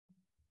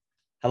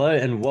Hello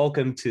and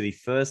welcome to the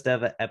first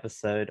ever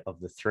episode of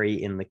the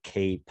Three in the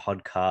Key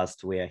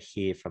podcast. We are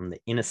here from the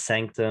inner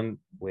sanctum.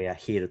 We are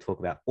here to talk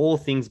about all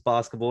things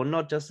basketball,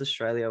 not just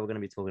Australia. We're going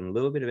to be talking a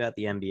little bit about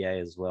the NBA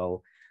as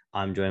well.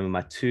 I'm joined with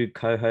my two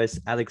co-hosts,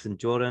 Alex and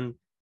Jordan.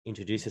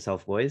 Introduce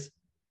yourself, boys.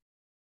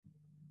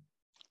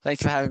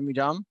 Thanks for having me,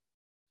 Dom.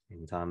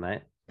 Anytime,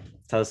 mate.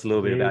 Tell us a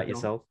little bit about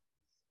yourself.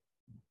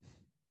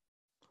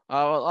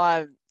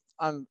 Well,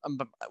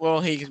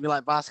 here because we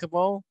like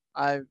basketball.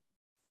 I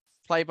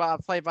play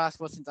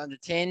basketball since under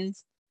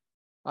 10s.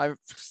 I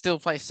still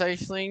play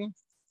socially.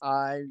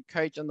 I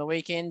coach on the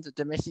weekends, a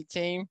domestic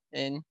team,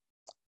 and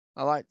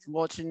I like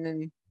watching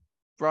and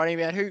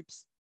writing about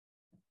hoops.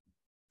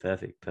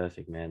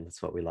 Perfect, man.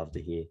 That's what we love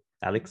to hear.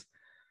 Alex?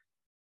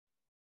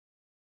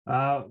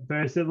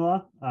 Very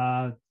similar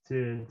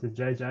to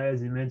JJ,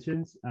 as you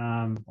mentioned.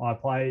 I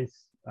played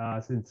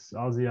since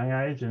I was a young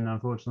age, and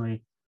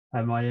unfortunately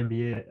had my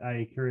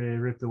NBA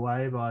career ripped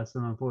away by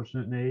some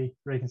unfortunate knee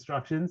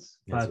reconstructions.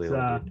 Yes, we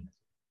all did.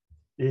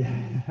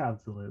 Yeah,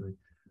 absolutely.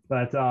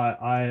 But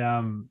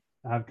I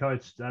have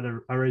coached at a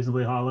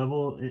reasonably high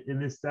level in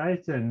this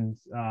state, and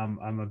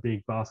I'm a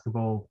big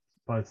basketball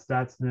both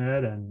stats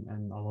nerd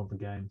and I love the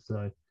game.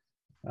 So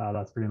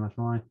that's pretty much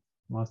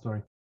my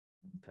story.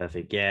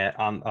 Perfect. Yeah,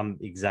 I'm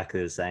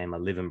exactly the same. I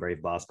live and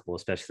breathe basketball,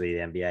 especially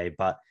the NBA.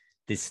 But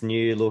this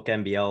new look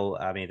NBL,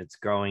 I mean, it's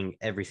growing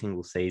every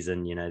single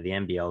season. You know, the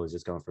NBL is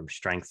just going from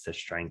strength to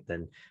strength.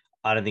 And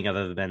I don't think I've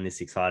ever been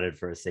this excited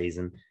for a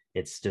season.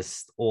 It's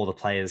just all the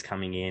players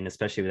coming in,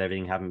 especially with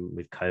everything happening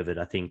with COVID.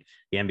 I think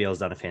the NBL has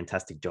done a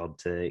fantastic job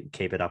to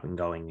keep it up and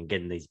going and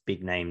getting these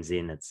big names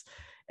in.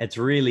 It's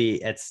really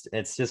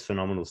just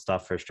phenomenal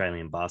stuff for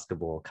Australian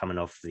basketball coming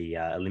off the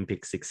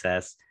Olympic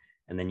success.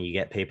 And then you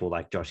get people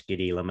like Josh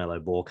Giddey,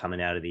 LaMelo Ball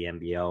coming out of the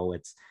NBL.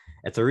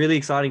 It's a really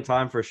exciting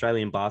time for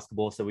Australian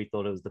basketball. So we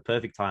thought it was the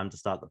perfect time to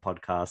start the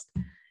podcast.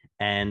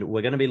 And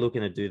we're going to be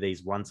looking to do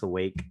these once a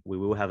week. We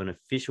will have an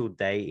official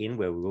day in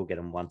where we will get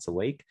them once a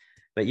week.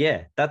 But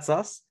yeah, that's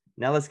us.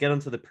 Now let's get on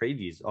to the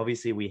previews.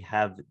 Obviously, we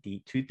have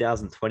the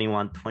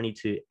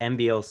 2021-22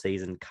 NBL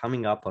season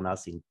coming up on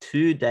us in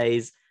 2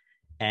 days.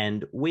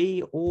 And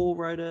we all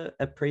wrote a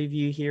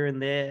preview here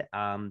and there.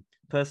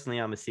 Personally,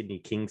 I'm a Sydney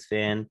Kings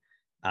fan.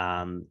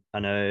 I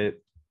know,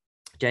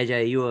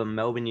 JJ, you a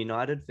Melbourne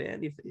United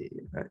fan?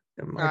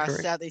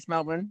 Southeast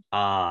Melbourne.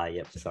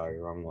 Yep. Sorry,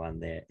 wrong one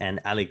there.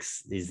 And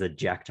Alex is a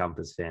Jack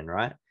Jumpers fan,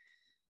 right?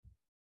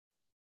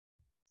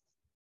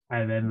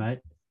 Amen,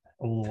 mate.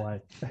 All the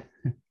way.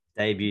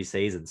 Debut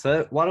season.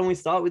 So why don't we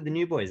start with the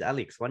new boys?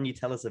 Alex, why don't you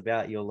tell us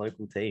about your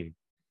local team?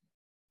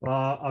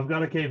 Well, I've got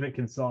to keep it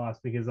concise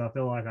because I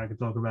feel like I could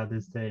talk about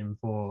this team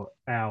for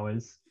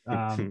hours.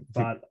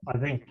 But I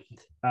think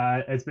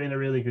it's been a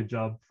really good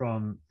job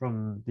from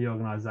the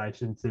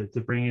organisation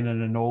to bring in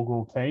an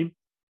inaugural team.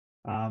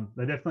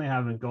 They definitely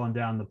haven't gone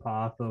down the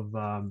path of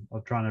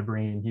trying to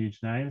bring in huge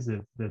names.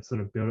 They've sort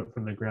of built it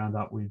from the ground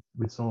up with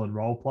solid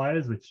role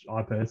players, which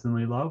I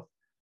personally love.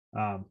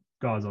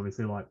 Guys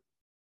obviously like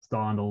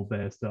Steindl,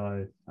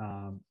 Bairstow,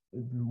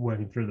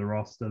 working through the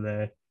roster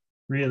there.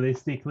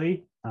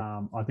 Realistically,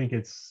 I think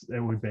it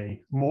would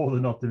be more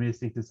than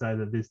optimistic to say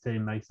that this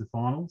team makes the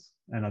finals,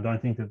 and I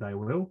don't think that they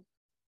will.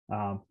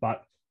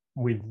 But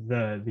with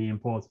the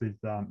imports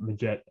with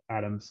Majet,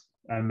 Adams,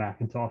 and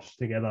McIntosh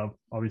together,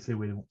 obviously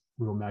with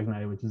Will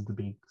Magnay, which is the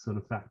big sort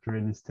of factor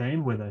in this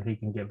team, whether he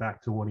can get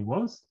back to what he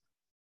was.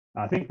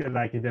 I think that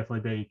they can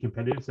definitely be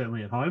competitive,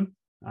 certainly at home.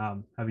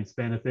 Having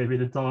spent a fair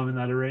bit of time in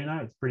that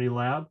arena, it's pretty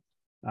loud.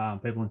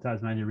 People in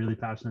Tasmania are really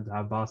passionate to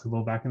have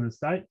basketball back in the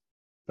state.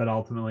 But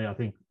ultimately, I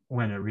think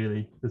when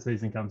the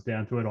season comes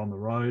down to it on the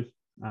road,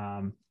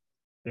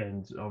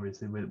 and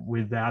obviously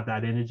without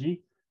that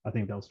energy, I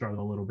think they'll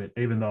struggle a little bit,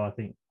 even though I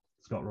think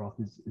Scott Roth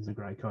is a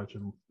great coach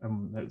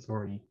and has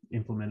already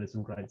implemented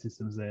some great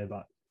systems there.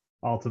 But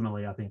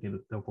ultimately, I think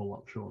they'll pull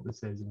up short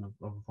this season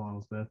of a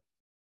finals berth.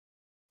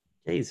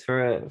 Geez,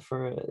 for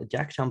a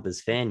Jack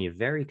Jumpers fan, you're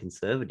very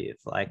conservative.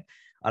 Like,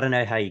 I don't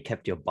know how you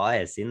kept your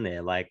bias in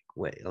there. Like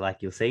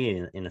you'll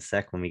see in a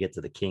sec when we get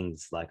to the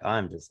Kings. Like,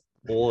 I'm just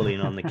all in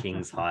on the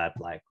Kings hype.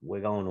 Like,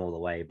 we're going all the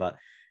way. But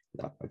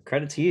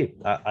credit to you.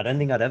 I don't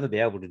think I'd ever be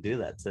able to do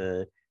that,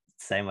 to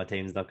say my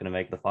team's not going to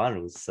make the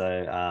finals.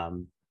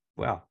 So,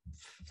 wow,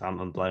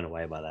 I'm blown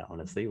away by that,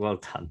 honestly. Well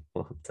done.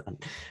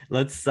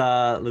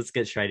 Let's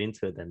get straight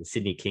into it then. The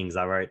Sydney Kings.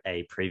 I wrote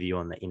a preview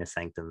on the Inner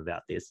Sanctum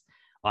about this.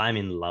 I'm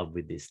in love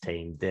with this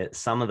team.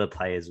 Some of the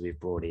players we've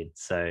brought in.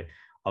 So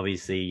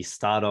obviously you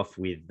start off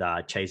with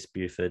Chase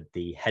Buford,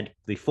 the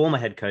former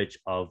head coach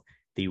of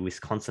the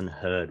Wisconsin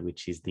Herd,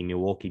 which is the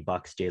Milwaukee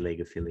Bucks J League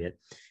affiliate.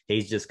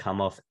 He's just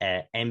come off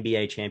an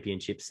NBA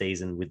championship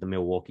season with the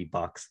Milwaukee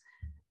Bucks.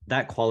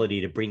 That quality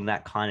to bring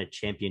that kind of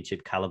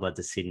championship caliber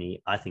to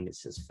Sydney, I think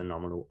it's just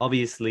phenomenal.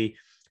 Obviously,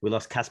 we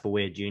lost Casper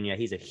Ware Jr.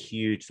 He's a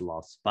huge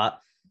loss, but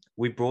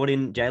we brought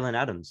in Jalen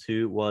Adams,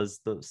 who was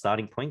the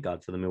starting point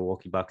guard for the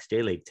Milwaukee Bucks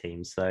J League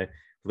team. So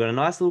we've got a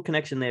nice little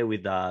connection there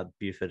with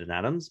Buford and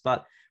Adams,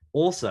 but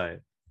also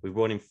we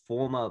brought in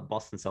former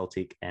Boston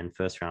Celtic and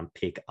first round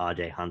pick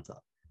RJ Hunter.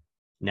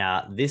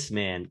 Now, this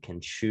man can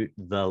shoot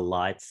the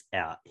lights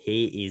out.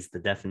 He is the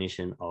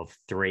definition of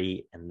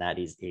three, and that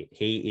is it.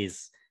 He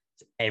is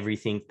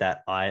everything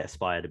that I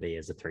aspire to be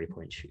as a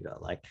three-point shooter.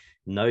 Like,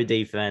 no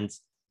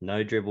defense,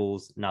 no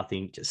dribbles,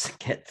 nothing. Just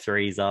get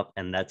threes up,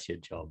 and that's your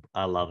job.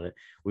 I love it.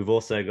 We've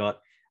also got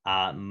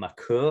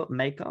Makur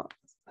Maker.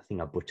 I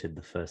think I butchered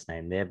the first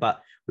name there,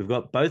 but we've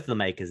got both the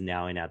makers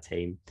now in our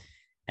team.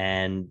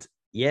 And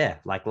yeah,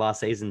 like last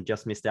season,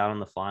 just missed out on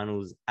the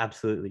finals,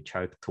 absolutely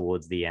choked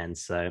towards the end.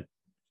 So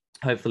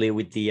hopefully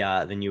with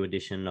the new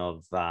addition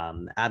of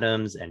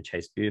Adams and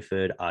Chase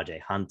Buford,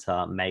 RJ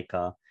Hunter,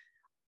 Maker,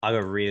 I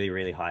got really,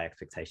 really high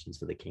expectations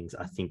for the Kings.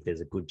 I think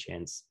there's a good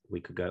chance we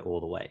could go all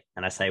the way.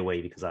 And I say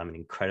we because I'm an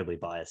incredibly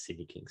biased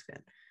Sydney Kings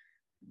fan.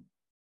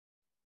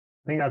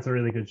 I think that's a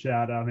really good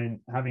shout. I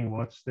mean, having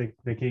watched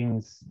the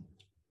Kings,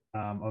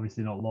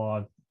 obviously not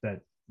live,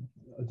 but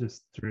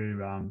just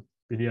through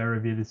video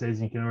review this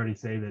season, you can already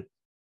see that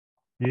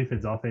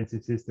Buford's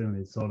offensive system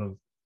is sort of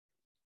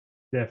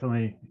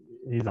definitely,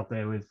 he's up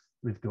there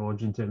with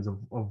Gorge in terms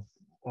of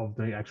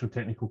the actual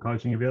technical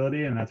coaching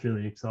ability, and that's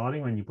really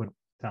exciting when you put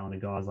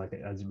talented guys like,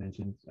 as you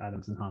mentioned,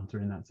 Adams and Hunter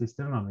in that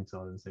system. I'm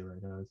excited to see where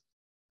it goes.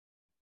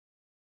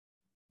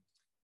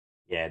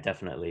 Yeah,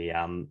 definitely.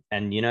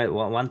 And you know,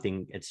 one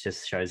thing, it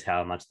just shows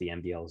how much the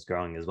NBL is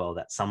growing as well.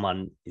 That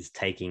someone is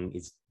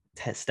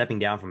stepping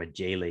down from a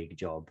G League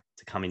job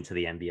to come into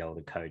the NBL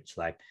to coach.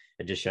 Like,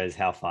 it just shows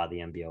how far the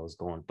NBL has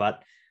gone.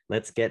 But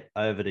let's get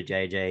over to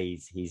JJ.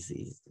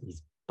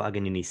 He's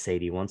bugging in his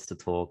seat. He wants to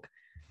talk.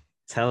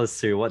 Tell us,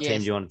 Sue, what team do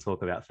Yes, you want to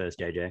talk about first,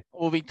 JJ?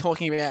 we'll be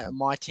talking about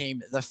my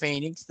team, the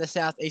Phoenix, the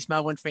Southeast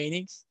Melbourne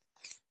Phoenix,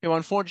 who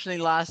unfortunately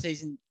last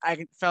season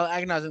fell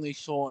agonizingly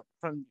short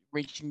from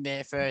reaching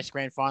their first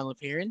grand final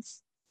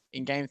appearance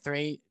in Game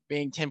 3,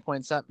 being 10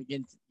 points up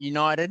against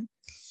United.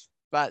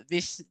 But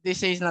this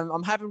season,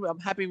 I'm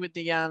happy with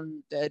the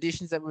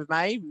additions that we've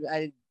made. We've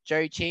added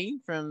Joe Chi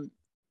from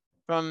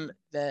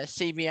the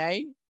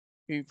CBA,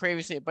 who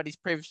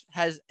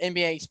has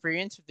NBA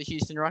experience with the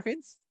Houston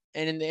Rockets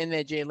and in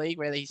their G League,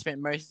 where he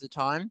spent most of the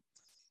time.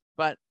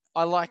 But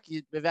I like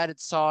it. We've added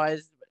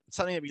size,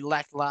 something that we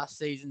lacked last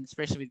season,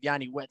 especially with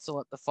Yanni Wetzel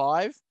at the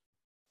 5.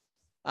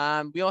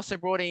 We also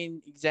brought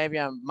in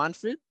Xavier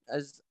Munford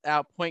as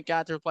our point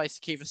guard to replace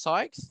Kiefer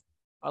Sykes.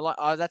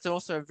 That's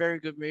also a very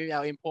good move.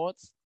 Our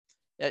imports.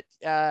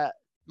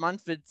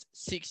 Munford's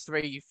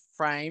 6'3"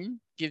 frame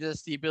gives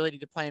us the ability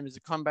to play him as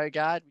a combo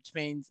guard, which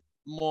means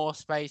more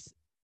space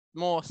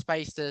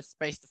to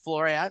space the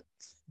floor out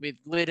with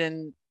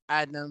Glidden,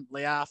 Adnam,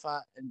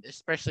 Liafa, and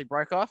especially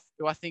Brokoff,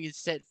 who I think is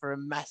set for a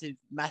massive,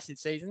 massive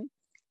season,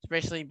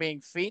 especially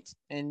being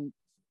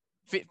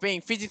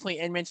being physically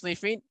and mentally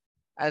fit.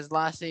 As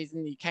last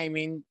season, he came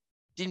in,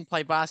 didn't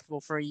play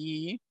basketball for a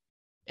year,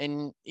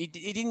 and he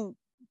didn't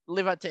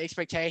live up to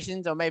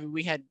expectations, or maybe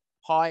we had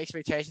high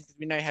expectations because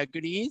we know how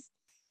good he is.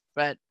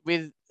 But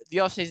with the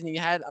offseason he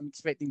had, I'm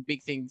expecting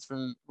big things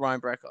from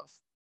Ryan Brokoff.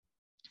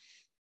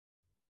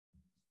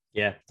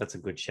 Yeah, that's a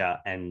good shout.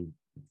 And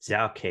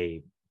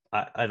Zhao,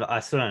 I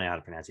still don't know how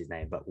to pronounce his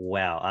name, but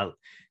wow,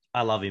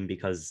 I love him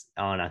because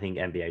on, I think,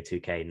 NBA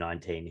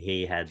 2K19,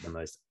 he had the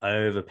most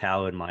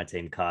overpowered My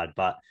Team card,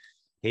 but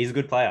he's a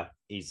good player.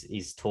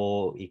 He's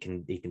tall. He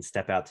can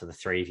step out to the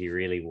 3 if he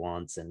really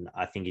wants, and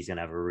I think he's going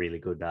to have a really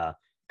good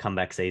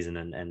comeback season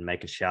and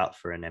make a shout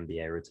for an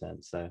NBA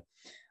return. So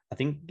I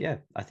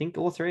think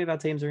all 3 of our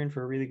teams are in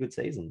for a really good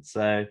season.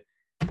 So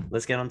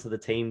let's get on to the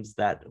teams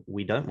that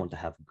we don't want to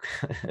have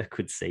a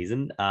good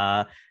season.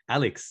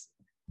 Alex,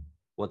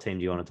 what team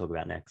do you want to talk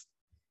about next?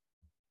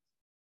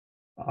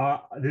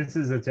 This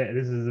is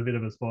a bit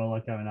of a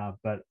spoiler coming up,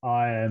 but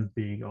I am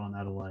big on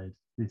Adelaide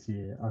this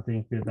year. I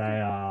think that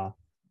they are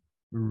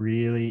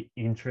really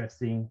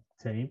interesting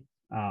team.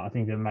 I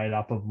think they're made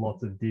up of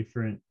lots of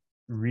different,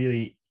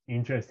 really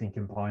interesting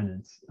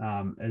components.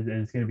 And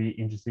it's going to be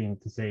interesting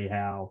to see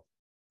how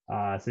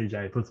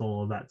CJ puts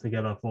all of that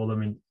together for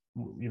them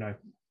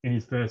in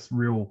his first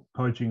real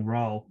coaching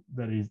role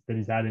that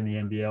he's had in the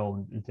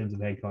NBL in terms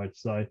of head coach.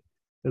 So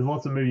there's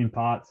lots of moving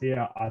parts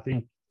here. I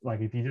think,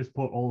 like, if you just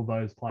put all of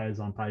those players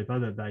on paper,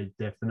 that they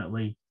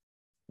definitely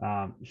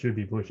should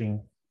be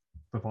pushing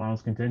for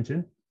finals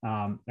contention.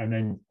 And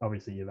then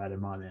obviously you've added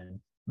my man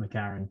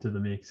McCarron to the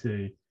mix,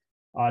 who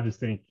I just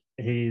think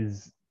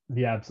he's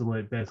the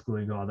absolute best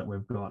glue guy that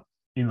we've got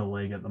in the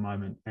league at the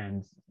moment,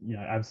 and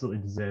absolutely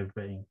deserved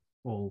being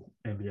all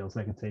NBL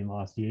second team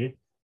last year.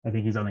 I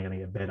think he's only going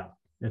to get better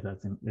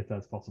if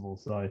that's possible.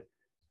 So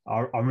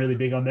I'm really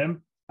big on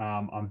them.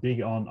 I'm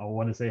big on. I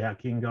want to see how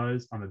King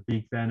goes. I'm a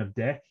big fan of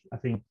Deck. I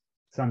think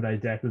Sunday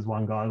Deck was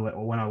one guy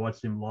when I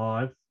watched him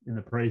live in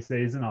the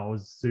preseason, I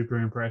was super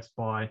impressed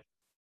by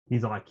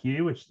his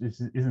IQ, which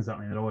isn't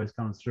something that always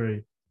comes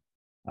through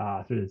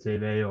the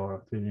TV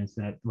or through the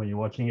internet when you're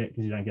watching it,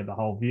 because you don't get the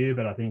whole view.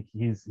 But I think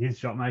his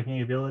shot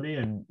making ability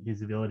and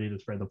his ability to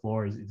spread the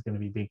floor is going to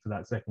be big for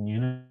that second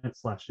unit.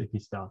 / if he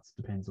starts,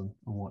 depends on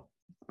what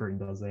Breen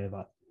does there.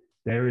 But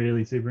they're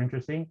really super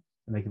interesting,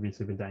 and they could be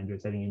super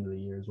dangerous heading into the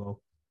year as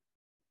well.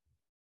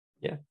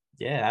 Yeah,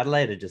 Yeah,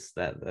 Adelaide are just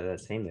that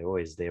team. They're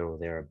always there or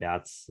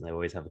thereabouts. They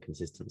always have a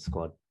consistent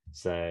squad.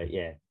 So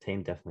yeah,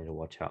 team definitely to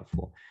watch out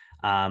for.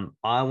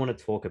 I want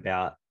to talk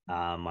about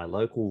my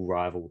local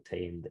rival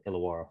team, the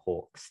Illawarra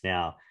Hawks.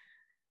 Now,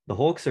 the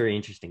Hawks are an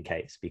interesting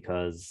case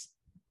because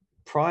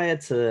prior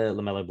to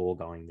LaMelo Ball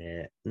going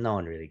there, no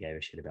one really gave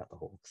a shit about the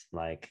Hawks.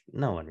 Like,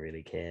 no one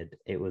really cared.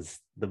 It was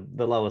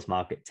the lowest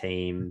market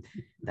team.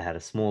 They had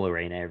a small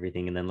arena,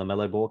 everything, and then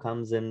LaMelo Ball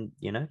comes and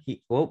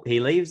he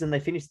leaves and they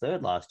finished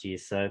third last year.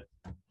 So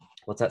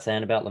what's that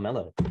saying about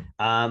LaMelo?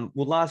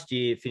 Well, last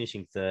year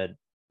finishing third,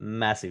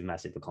 massive,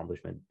 massive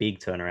accomplishment, big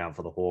turnaround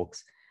for the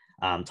Hawks.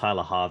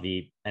 Tyler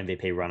Harvey,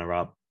 MVP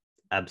runner-up,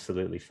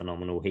 absolutely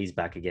phenomenal. He's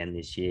back again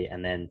this year,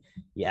 and then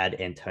you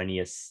add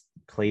Antonius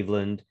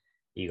Cleveland.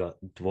 You got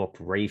Dwop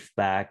Reef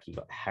back. You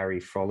got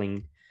Harry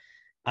Frolling.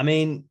 I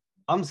mean,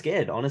 I'm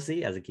scared,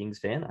 honestly, as a Kings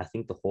fan. I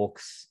think the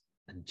Hawks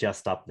are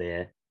just up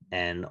there.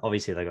 And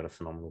obviously, they got a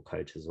phenomenal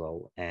coach as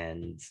well.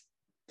 And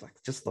like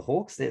just the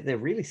Hawks, they're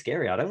really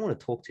scary. I don't want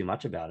to talk too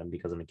much about them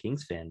because I'm a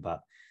Kings fan. But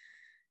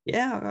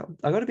yeah,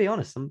 I got to be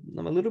honest. I'm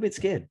a little bit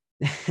scared.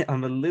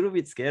 I'm a little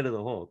bit scared of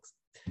the Hawks.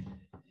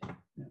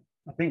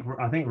 I think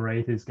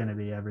Reith is going to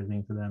be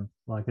everything for them.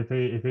 Like if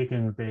he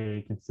can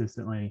be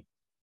consistently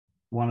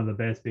one of the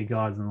best big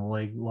guys in the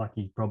league, like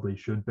he probably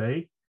should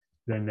be,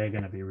 then they're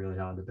going to be really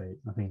hard to beat.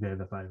 I think they're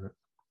the favorite.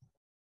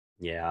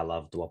 Yeah, I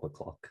love Dwapper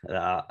Clock.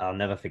 I'll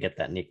never forget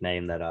that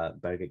nickname that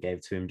Bogut gave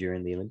to him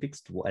during the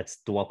Olympics. It's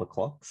Dwapper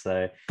Clock.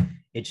 So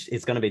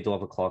it's going to be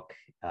Dwapper Clock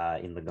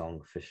in the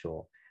gong for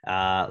sure.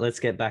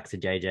 Let's get back to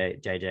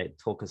JJ. JJ,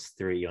 talk us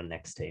through your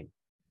next team.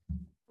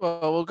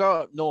 Well, we'll go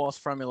up north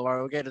from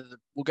Illawarra.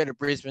 We'll go to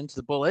Brisbane to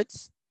the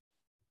Bullets.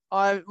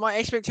 My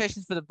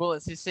expectations for the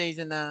Bullets this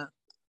season are,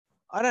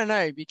 I don't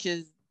know,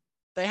 because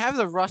they have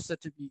the roster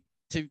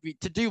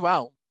to do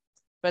well,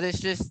 but it's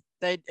just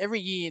every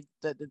year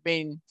that they've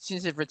been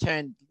since they've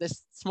returned,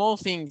 there's small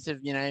things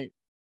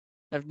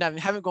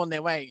haven't gone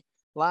their way.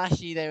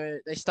 Last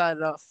year they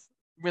started off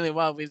really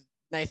well with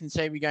Nathan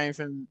Shelby going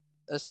from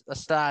a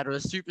star to a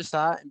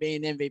superstar and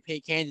being an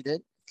MVP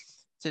candidate,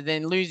 to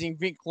then losing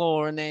Vic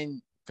Law and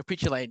then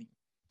capitulating.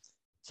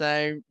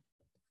 So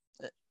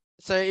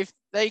if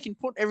they can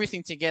put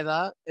everything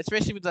together,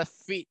 especially with the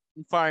fit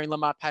and firing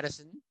Lamar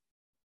Patterson,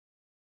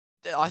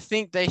 I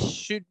think they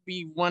should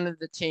be one of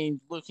the teams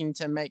looking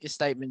to make a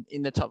statement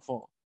in the top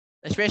four,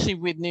 especially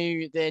with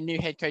their new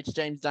head coach,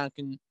 James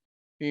Duncan,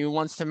 who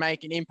wants to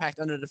make an impact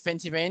on the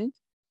defensive end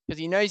because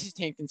he knows his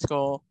team can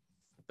score,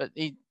 but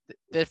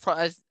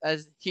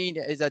as he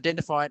is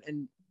identified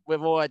and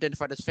we've all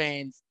identified as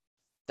fans,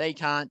 they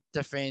can't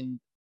defend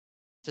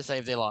to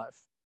save their life.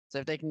 So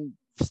if they can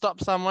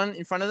stop someone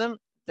in front of them,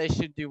 they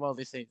should do well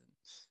this season.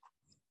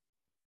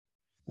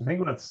 I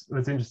think what's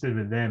interesting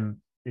with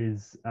them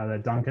is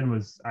that Duncan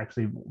was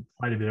actually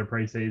played a bit of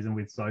preseason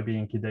with Sobey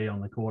and Kadee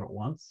on the court at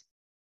once,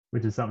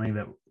 which is something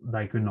that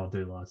they could not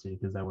do last year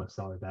because they were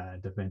so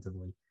bad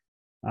defensively.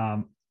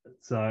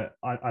 So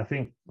I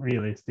think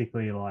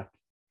realistically, like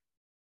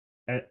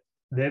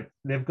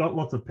they've got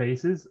lots of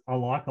pieces. I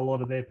like a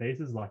lot of their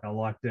pieces. Like I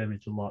like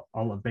Dermich a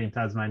lot. Being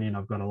Tasmanian,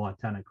 I've got to like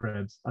Tanner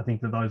Krebs. I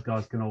think that those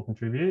guys can all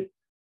contribute.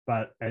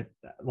 But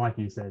like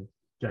you said,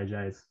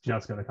 JJ, it's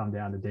just got to come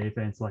down to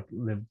defense. Like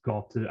they've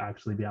got to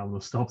actually be able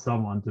to stop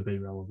someone to be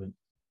relevant.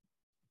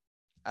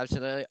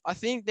 Absolutely. I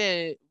think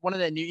one of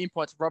their new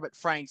imports, Robert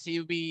Franks,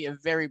 he'll be a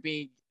very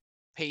big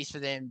piece for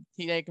them.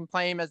 They'll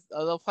play him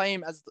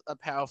as a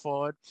power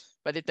forward,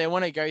 but if they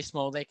want to go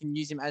small, they can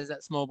use him as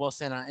that small ball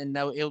center, and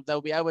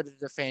they'll be able to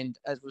defend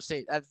as we'll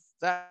see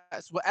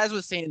as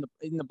we've seen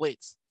in the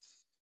blitz.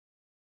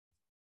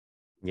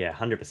 Yeah,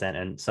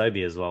 100%. And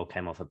Sobey as well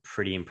came off a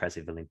pretty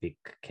impressive Olympic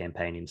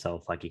campaign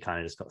himself. Like he kind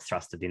of just got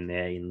thrusted in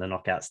there in the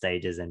knockout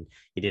stages and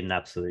he did an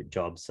absolute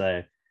job.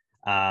 So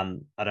I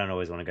don't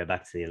always want to go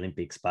back to the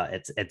Olympics, but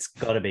it's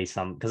got to be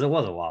some, because it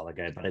was a while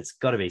ago, but it's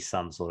got to be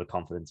some sort of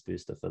confidence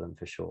booster for them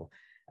for sure.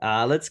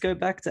 Let's go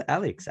back to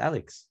Alex.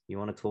 Alex, you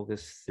want to talk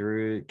us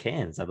through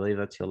Cairns? I believe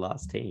that's your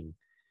last team.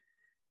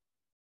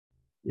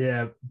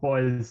 Yeah,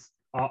 boys,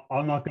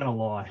 I'm not going to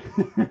lie.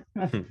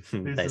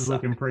 This is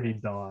looking pretty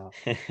dire.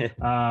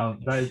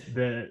 They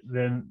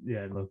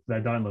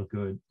don't look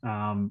good.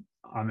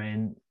 I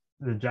mean,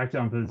 the Jack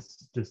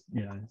Jumpers just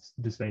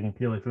speaking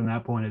purely from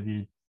that point of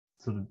view,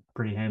 sort of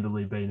pretty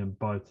handily beat them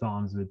both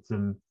times with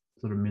some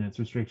sort of minutes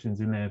restrictions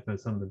in there for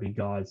some of the big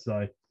guys.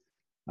 So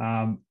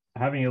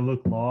having a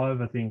look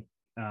live, I think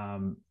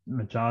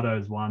Machado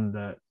is one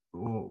that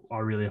I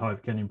really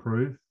hope can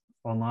improve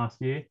on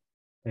last year.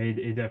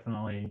 He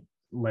definitely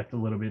left a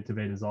little bit to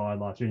be desired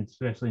last year,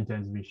 especially in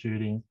terms of his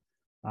shooting.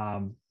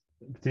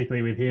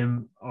 Particularly with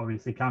him,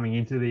 obviously coming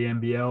into the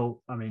NBL.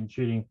 I mean,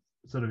 shooting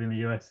sort of in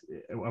the US,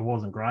 it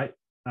wasn't great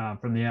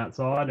from the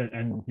outside.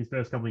 And his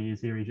first couple of years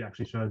here, he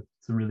actually showed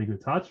some really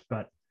good touch.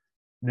 But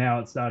now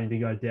it's starting to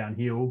go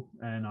downhill,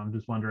 and I'm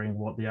just wondering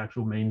what the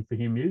actual mean for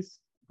him is.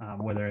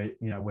 Whether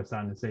we're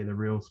starting to see the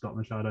real Scott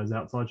Machado's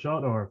outside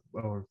shot, or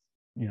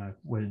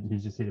where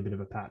he's just hit a bit of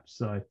a patch.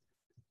 So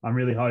I'm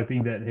really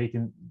hoping that he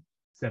can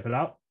step it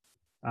up.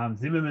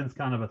 Zimmerman's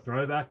kind of a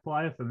throwback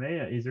player for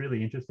me. He's a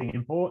really interesting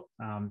import,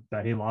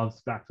 but he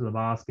loves back to the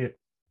basket.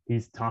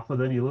 He's tougher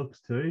than he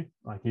looks too.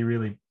 Like he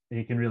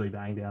can really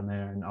bang down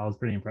there, and I was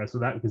pretty impressed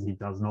with that because he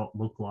does not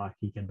look like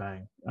he can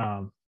bang.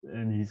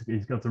 And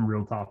he's got some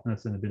real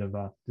toughness and a bit of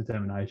a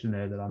determination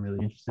there that I'm really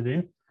interested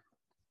in.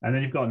 And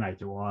then you've got Nate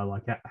Dwyer.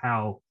 Like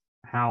how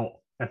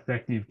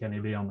effective can he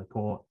be on the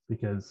court?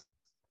 Because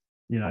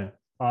you know,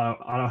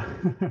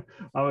 I'm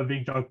a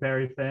big Jock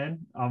Perry fan.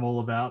 I'm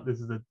all about this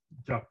is a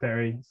Jock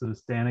Perry sort of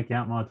stan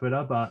account on my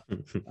Twitter, but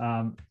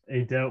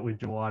he dealt with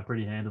July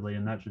pretty handily,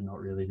 and that should not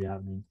really be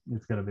happening.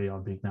 It's going to be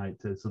on Big Nate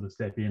to sort of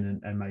step in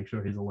and make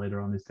sure he's a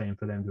leader on this team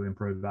for them to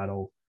improve at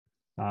all.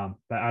 But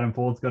Adam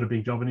Ford's got a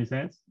big job in his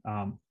hands.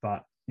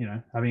 But you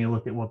know, having a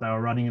look at what they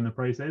were running in the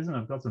preseason,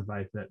 I've got some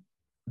faith that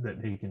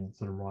he can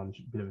sort of ride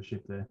a bit of a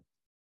ship there.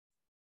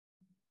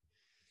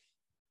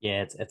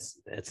 Yeah,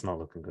 it's not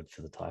looking good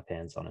for the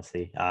Taipans,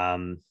 honestly.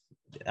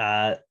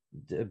 A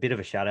bit of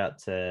a shout out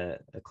to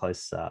a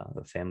close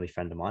family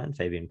friend of mine,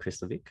 Fabian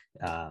Kristovic.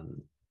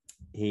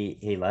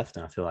 He left,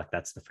 and I feel like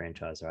that's the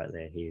franchise right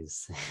there.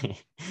 He's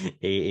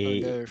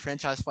the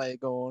franchise player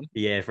gone.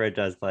 Yeah,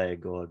 franchise player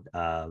gone.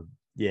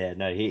 Yeah,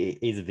 no,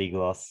 he's a big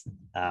loss.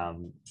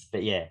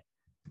 But yeah,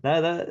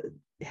 no,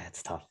 yeah,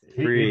 it's tough.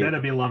 He better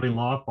be loving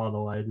life, by the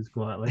way, just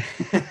quietly.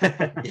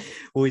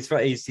 Well,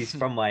 he's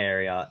from my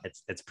area.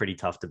 It's pretty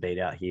tough to beat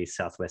out here,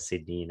 Southwest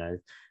Sydney. You know,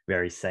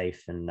 very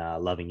safe and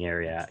loving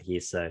area out here.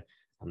 So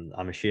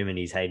I'm assuming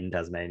he's Hayden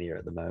Tasmania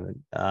at the moment.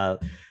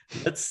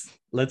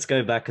 Let's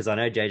go back because I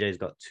know JJ's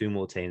got two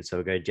more teams. So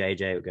we'll go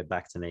JJ, we'll go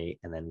back to me,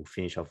 and then we'll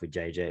finish off with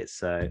JJ.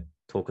 So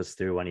talk us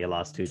through one of your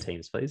last two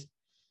teams, please.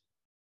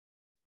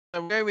 So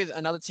we'll go with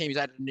another team who's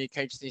added a new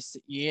coach this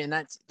year, and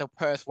that's the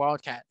Perth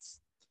Wildcats.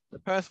 The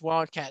Perth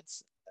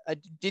Wildcats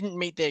didn't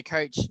meet their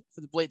coach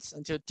for the Blitz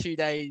until 2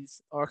 days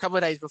or a couple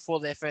of days before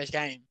their first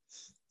game.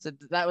 So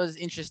that was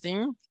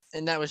interesting,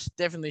 and that was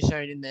definitely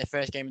shown in their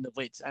first game in the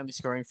Blitz, only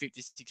scoring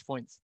 56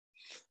 points.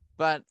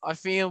 But I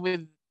feel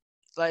with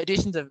the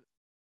additions of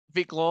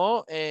Vic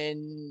Law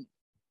and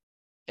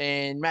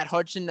Matt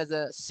Hodgson as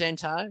a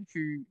centre,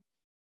 who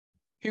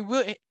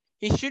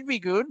should be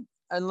good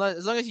as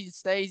long as he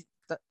stays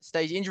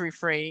injury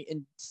free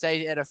and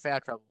stays out of foul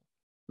trouble.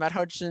 Matt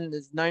Hodgson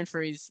is known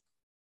for his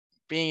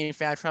being in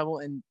foul trouble,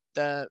 and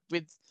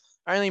with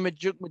only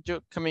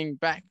Majuk coming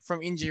back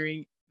from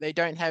injury, they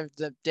don't have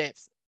the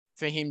depth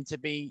for him to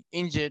be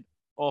injured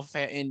or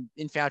in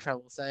foul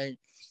trouble. So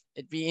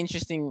it'd be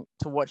interesting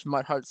to watch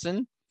Matt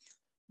Hodgson.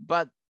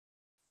 But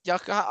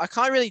I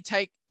can't really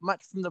take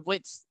much from the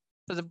Blitz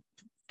for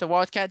the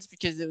Wildcats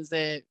because it was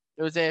their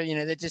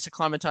they're just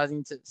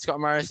acclimatizing to Scott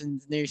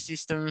Morrison's new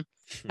system,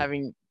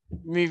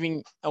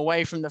 moving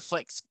away from the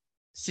flex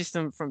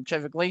system from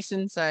Trevor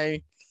Gleeson. So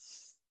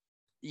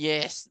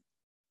yes,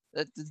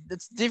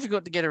 it's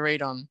difficult to get a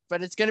read on,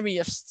 but it's going to be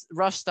a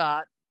rough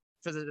start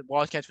for the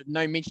Wildcats with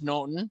no Mitch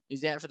Norton,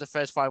 who's out for the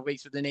first 5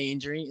 weeks with a knee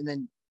injury, and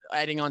then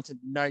adding on to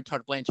no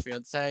Todd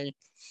Blanchfield. So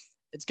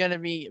it's going to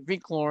be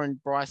Vic Law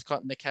and Bryce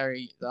Cotton to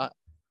carry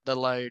the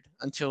load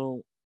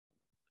until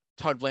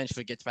Todd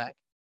Blanchfield gets back.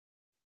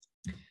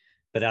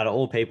 But out of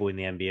all people in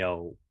the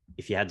NBL,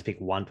 if you had to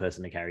pick one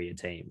person to carry your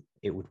team,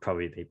 it would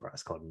probably be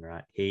Bryce Cotton,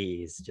 right?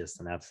 He is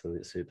just an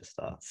absolute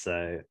superstar.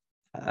 So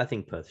I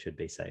think Perth should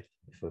be safe,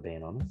 if we're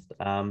being honest.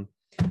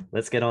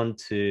 Let's get on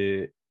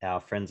to our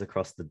friends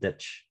across the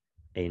ditch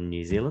in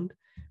New Zealand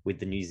with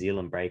the New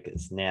Zealand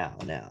Breakers. Now,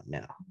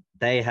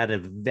 they had a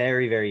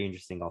very, very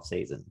interesting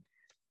offseason,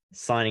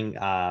 signing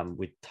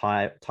with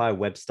Ty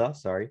Webster,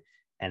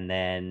 and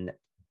then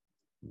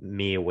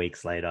mere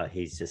weeks later,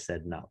 he's just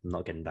said, no, I'm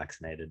not getting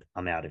vaccinated.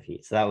 I'm out of here.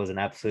 So that was an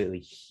absolutely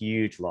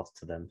huge loss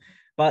to them.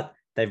 But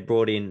they've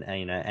brought in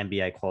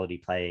NBA quality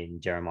player in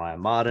Jeremiah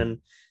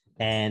Martin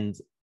and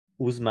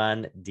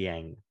Usman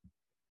Dieng.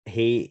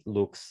 He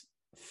looks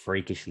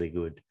freakishly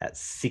good at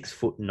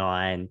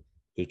 6'9".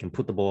 He can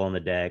put the ball on the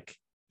deck.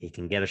 He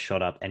can get a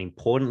shot up. And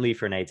importantly,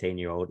 for an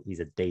 18-year-old,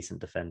 he's a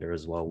decent defender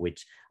as well,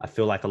 which I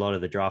feel like a lot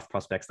of the draft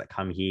prospects that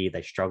come here,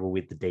 they struggle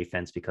with the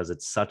defense because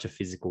it's such a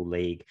physical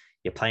league.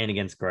 You're playing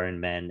against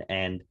grown men.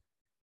 And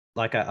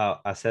like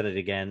I said it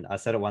again, I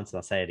said it once and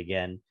I'll say it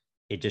again,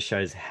 it just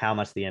shows how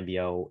much the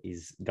NBL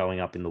is going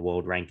up in the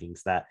world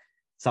rankings, that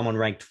someone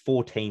ranked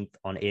 14th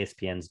on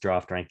ESPN's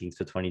draft rankings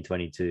for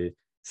 2022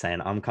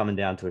 saying, I'm coming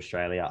down to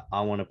Australia.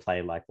 I want to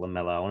play like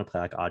LaMelo. I want to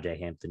play like RJ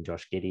Hampton,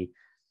 Josh Giddey.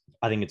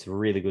 I think it's a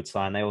really good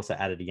sign. They also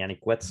added Yannick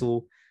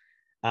Wetzel.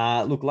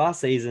 Look, last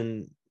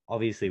season,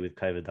 obviously with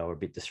COVID, they were a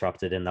bit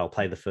disrupted and they'll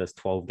play the first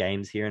 12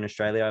 games here in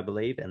Australia, I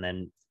believe. And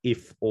then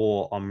if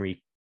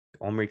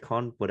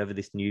Omicron, whatever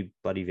this new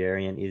bloody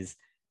variant is,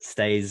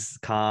 stays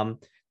calm,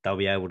 they'll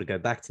be able to go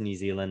back to New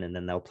Zealand and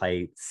then they'll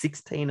play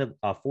 14 of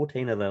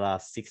their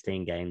last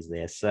 16 games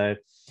there. So,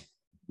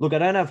 look, I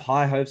don't have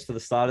high hopes for the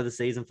start of the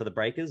season for the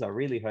Breakers. I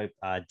really hope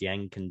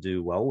Dieng can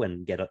do well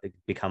and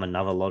become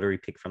another lottery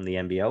pick from the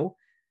NBL.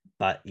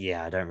 But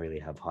yeah, I don't really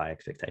have high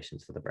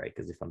expectations for the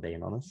Breakers, if I'm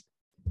being honest.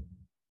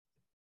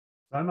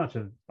 So much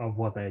of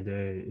what they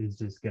do is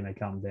just going to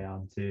come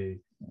down to,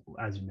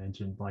 as you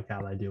mentioned, like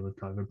how they deal with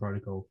COVID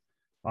protocol.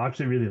 I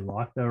actually really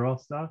like their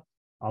roster.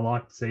 I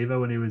liked Siva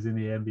when he was in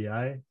the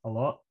NBA a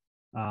lot.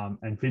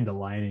 And Finn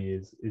Delaney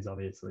is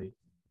obviously,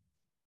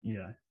 you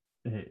know,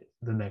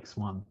 the next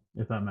one,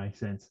 if that makes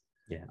sense.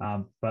 Yeah.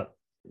 But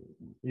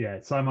yeah,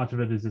 so much of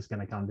it is just going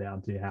to come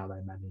down to how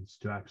they manage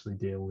to actually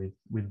deal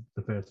with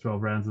the first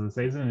 12 rounds of the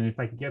season. And if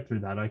they can get through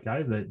that,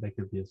 okay, they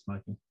could be a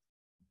smoking.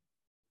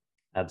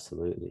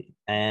 Absolutely.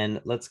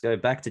 And let's go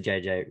back to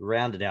JJ.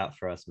 Round it out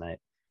for us, mate.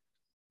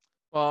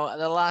 Well,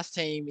 the last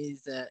team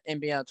is the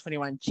NBL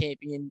 21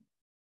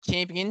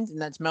 champions, and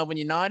that's Melbourne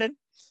United.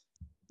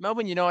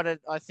 Melbourne United,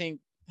 I think,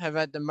 have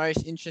had the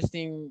most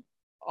interesting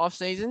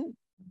off-season.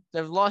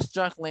 They've lost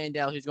Jock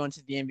Landale, who's gone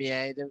to the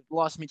NBA. They've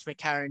lost Mitch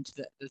McCarron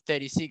to the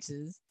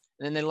 36ers.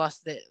 And then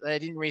they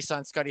didn't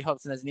re-sign Scotty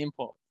Hobson as an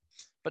import.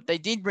 But they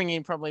did bring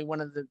in probably one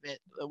of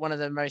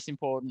the most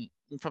important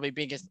and probably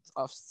biggest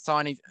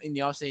signings in the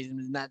off-season,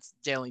 and that's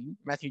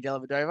Matthew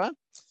Dellavedova.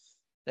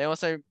 They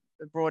also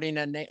brought in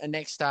a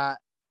next star,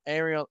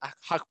 Ariel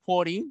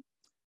Hukporti,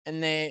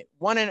 and their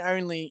one and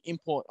only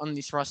import on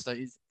this roster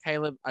is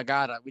Caleb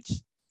Agata, which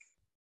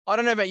I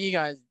don't know about you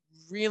guys,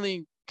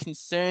 really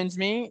concerns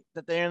me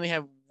that they only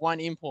have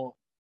one import.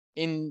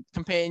 And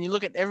you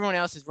look at everyone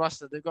else's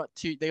roster, they've got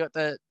two.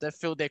 They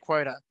filled their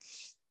quota.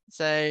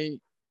 So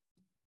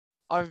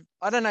I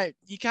don't know.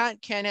 You can't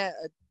count out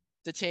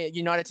the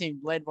United team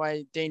led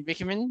by Dean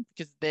Vickerman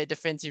because of their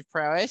defensive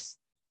prowess,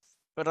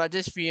 but I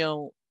just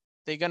feel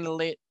they're gonna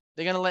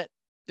let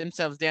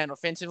themselves down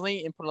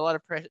offensively and put a lot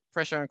of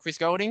pressure on Chris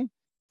Golding,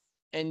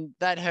 and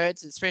that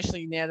hurts,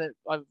 especially now that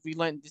we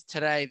learned this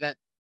today that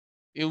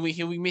he'll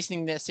be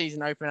missing their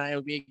season opener.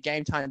 It'll be a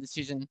game time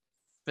decision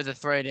for the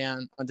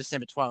throwdown on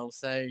December 12th.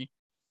 So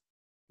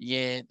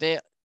yeah,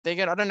 they're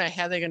gonna. I don't know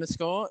how they're gonna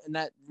score, and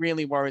that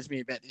really worries me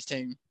about this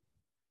team.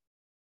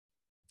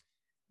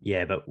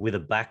 Yeah, but with a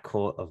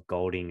backcourt of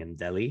Golding and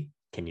Delhi,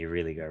 can you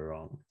really go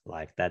wrong?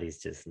 Like that is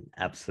just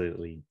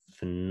absolutely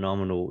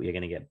phenomenal. You're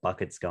going to get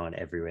buckets going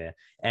everywhere.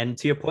 And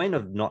to your point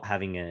of not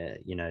having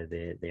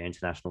their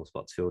international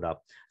spots filled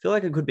up, I feel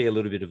like it could be a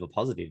little bit of a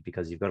positive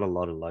because you've got a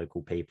lot of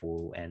local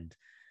people and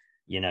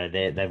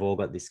they've all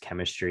got this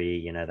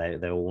chemistry.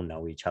 They all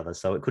know each other.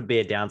 So it could be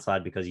a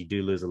downside because you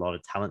do lose a lot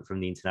of talent from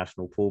the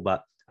international pool.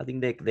 But I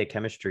think their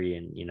chemistry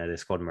and their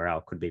squad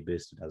morale could be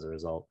boosted as a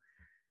result.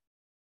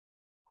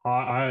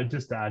 I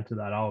just to add to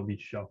that, I would be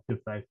shocked if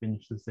they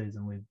finish the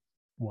season with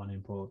one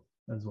import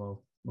as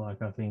well.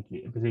 Like I think,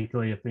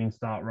 particularly if things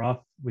start rough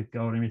with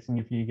Goldie missing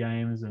a few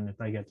games, and if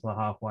they get to the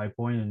halfway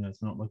point and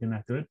it's not looking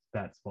that good,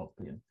 that spot's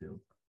being filled.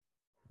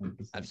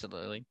 100%.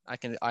 Absolutely, I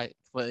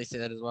completely see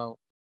that as well.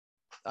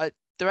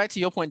 Direct to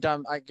your point,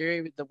 Dom, I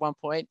agree with the 1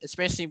 point,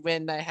 especially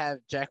when they have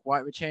Jack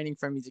White returning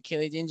from his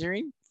Achilles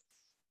injury.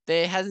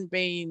 There hasn't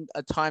been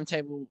a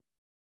timetable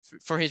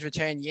for his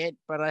return yet,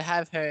 but I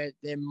have heard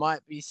there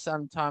might be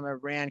some time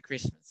around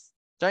Christmas.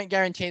 Don't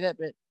guarantee that,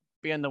 but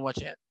be on the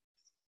watch out.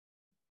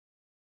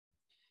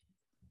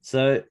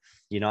 So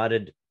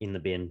United in the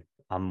bin.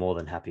 I'm more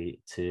than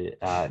happy to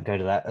go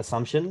to that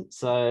assumption.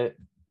 So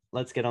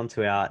let's get on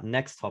to our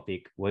next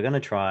topic. We're going to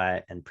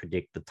try and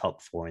predict the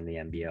top four in the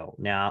NBL.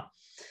 Now,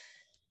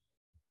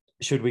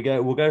 should we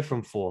go? We'll go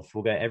from fourth.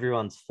 We'll go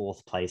everyone's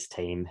fourth place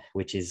team,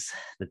 which is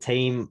the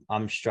team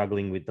I'm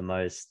struggling with the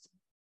most.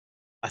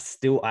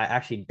 I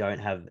actually don't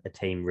have a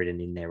team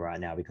written in there right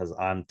now because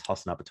I'm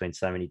tossing up between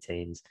so many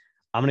teams.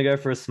 I'm going to go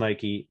for a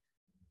smoky.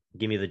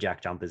 Give me the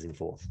Jack Jumpers in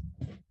fourth.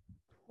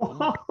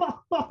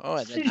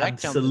 Oh, the Jack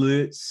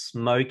Absolute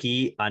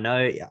smoky. I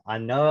know.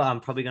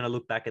 I'm probably going to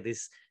look back at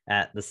this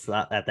at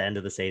the end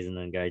of the season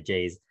and go,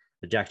 geez,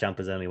 the Jack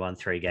Jumpers only won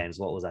 3 games.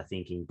 What was I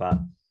thinking? But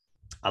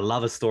I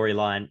love a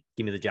storyline.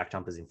 Give me the Jack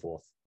Jumpers in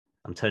fourth.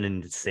 I'm turning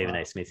into Stephen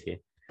A. Smith here.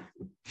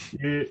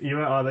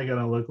 You're either going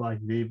to look like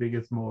the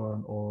biggest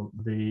moron or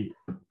the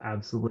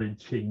absolute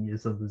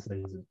genius of the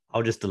season.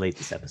 I'll just delete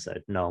this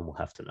episode. No one will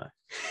have to know.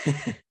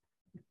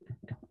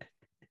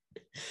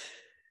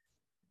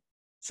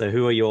 So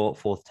who are your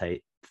fourth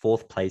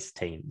place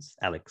teams,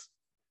 Alex?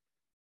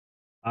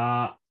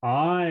 I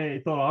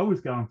thought I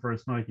was going for a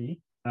smoky,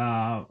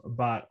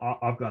 but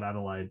I've got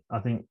Adelaide.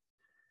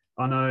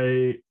 I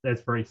know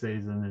there's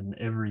preseason, and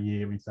every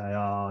year we say,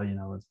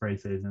 it's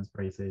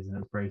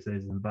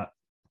preseason. But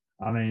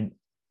I mean,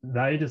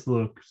 they just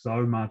look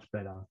so much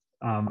better.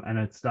 And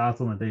it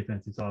starts on the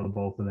defensive side of the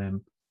ball for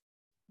them.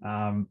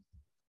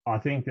 I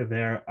think that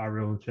they're a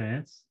real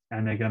chance,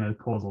 and they're going to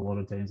cause a lot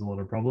of teams a lot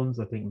of problems.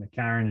 I think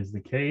McCarron is the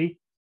key.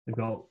 They've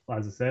got,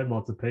 as I said,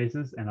 lots of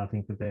pieces, and I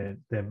think that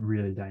they're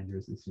really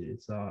dangerous this year.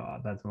 So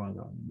that's why I'm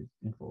going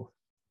in fourth.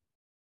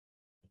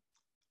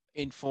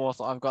 In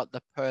fourth, I've got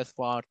the Perth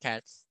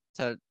Wildcats.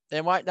 So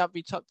they might not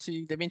be top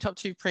 2. They've been top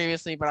 2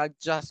 previously, but I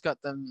just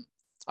got them.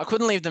 I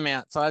couldn't leave them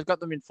out, so I've got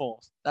them in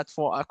fourth. That's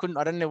four. I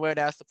don't know where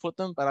else to put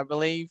them, but I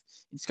believe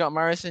in Scott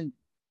Morrison,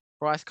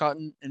 Bryce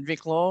Cotton, and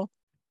Vic Law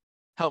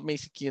helped me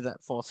secure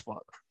that fourth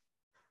spot.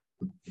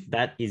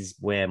 that is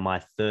where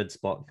my third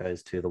spot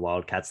goes to the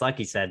Wildcats. Like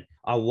you said,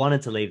 I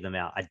wanted to leave them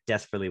out. I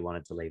desperately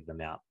wanted to leave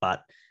them out.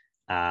 But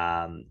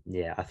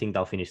yeah, I think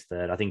they'll finish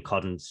third. I think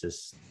Cotton's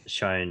just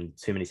shown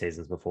too many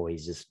seasons before.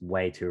 He's just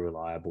way too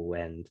reliable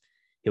and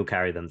he'll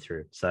carry them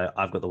through. So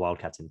I've got the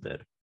Wildcats in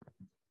third.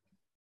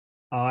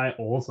 I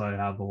also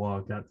have the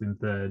Wildcats in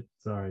third.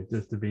 Sorry,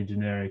 just to be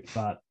generic.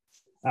 But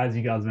as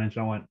you guys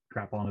mentioned, I won't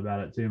crap on about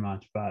it too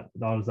much. But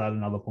I was at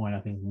another point. I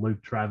think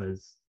Luke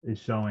Travers is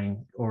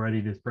showing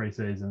already this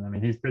preseason. I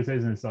mean, his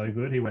preseason is so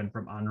good. He went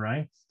from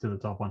unranked to the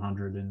top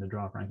 100 in the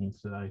draft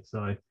rankings today.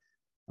 So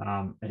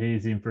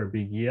he's in for a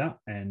big year.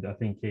 And I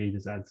think he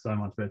just adds so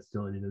much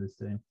versatility to this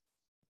team.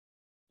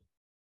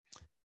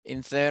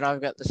 In third,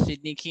 I've got the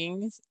Sydney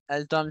Kings.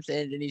 As Dom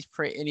said in his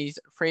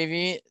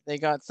preview, they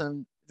got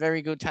some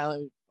very good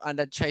talent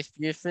under Chase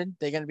Buford.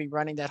 They're going to be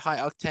running that high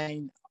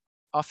octane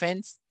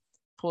offense,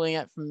 pulling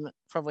it from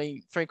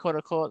probably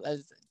three-quarter court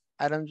as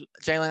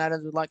Jalen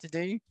Adams would like to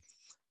do.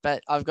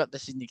 But I've got the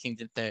Sydney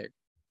Kings in third.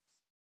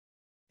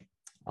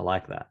 I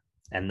like that.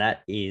 And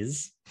that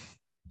is,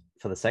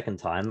 for the second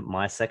time,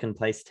 my second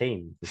place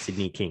team, the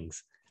Sydney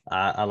Kings.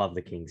 I love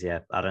the Kings. Yeah,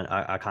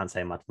 I can't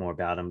say much more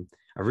about them.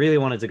 I really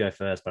wanted to go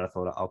first, but I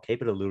thought I'll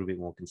keep it a little bit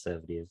more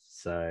conservative.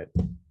 So,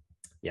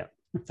 yeah,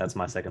 that's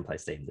my second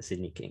place team, the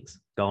Sydney Kings,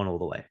 going all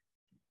the way.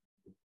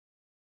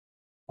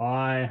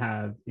 I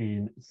have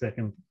in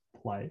second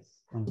place,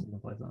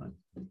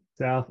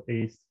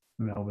 Southeast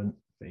Melbourne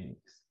Phoenix.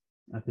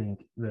 I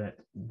think that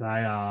they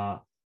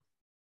are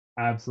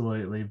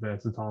absolutely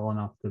versatile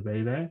enough to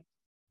be there.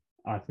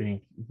 I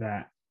think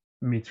that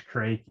Mitch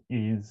Creek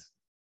is,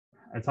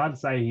 it's hard to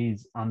say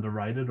he's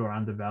underrated or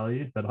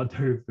undervalued, but I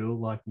do feel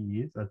like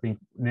he is. I think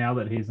now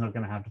that he's not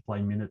going to have to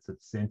play minutes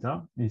at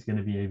centre, he's going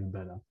to be even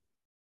better.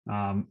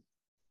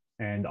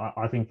 And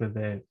I think that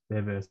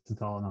they're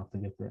versatile enough to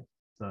get there.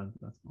 So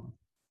that's fine.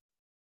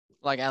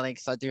 Like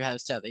Alex, I do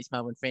have Southeast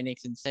Melbourne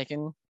Phoenix in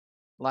second.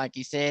 Like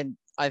you said,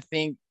 I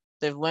think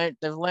they've learnt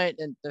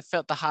and they've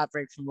felt the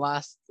heartbreak from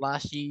last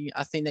year.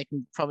 I think they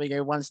can probably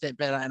go one step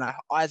better. And I,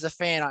 as a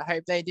fan, I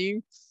hope they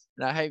do.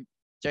 And I hope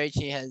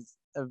Jochi has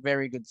a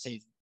very good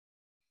season.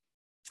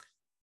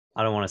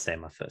 I don't want to say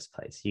my first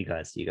place. You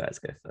guys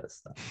go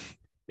first, though,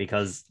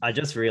 because I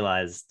just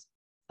realized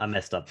I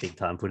messed up big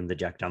time putting the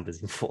Jack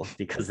Jumpers in fourth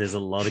because there's a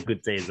lot of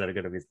good teams that are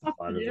going to miss the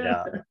finals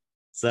now.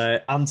 So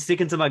I'm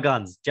sticking to my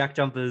guns. Jack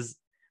Jumpers,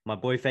 my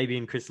boy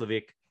Fabian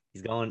Krislovic,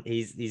 he's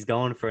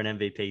going for an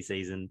MVP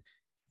season.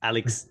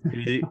 Alex,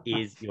 who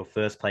is your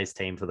first place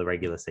team for the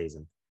regular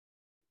season?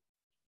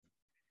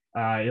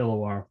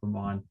 Illawarra for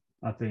mine.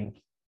 I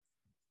think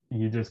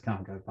you just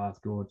can't go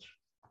past Gorge.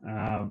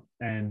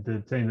 And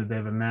the team that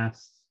they've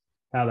amassed,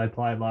 how they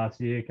played last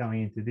year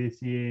coming into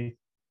this year,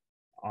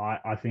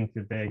 I think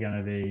that they're going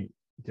to be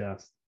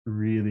just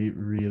really,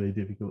 really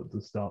difficult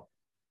to stop.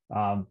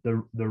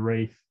 The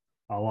Reef,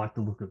 I like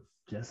the look of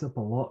Jessup a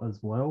lot as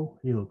well.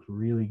 He looks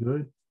really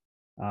good.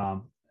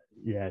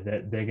 Yeah,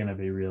 they're going to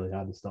be really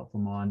hard to stop for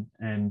mine.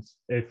 And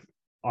if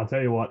I'll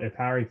tell you what, if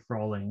Harry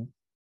Froling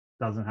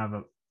doesn't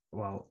have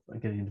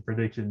getting into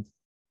predictions,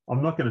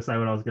 I'm not going to say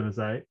what I was going to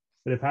say,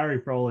 but if Harry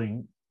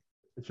Froling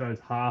shows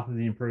half of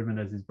the improvement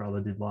as his brother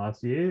did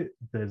last year,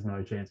 there's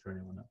no chance for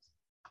anyone else.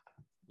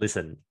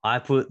 Listen, I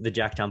put the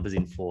Jack Jumpers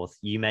in fourth.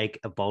 You make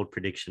a bold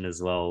prediction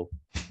as well.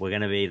 We're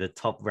going to be the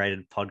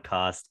top-rated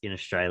podcast in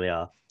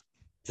Australia.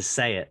 Just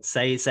say it.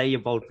 Say your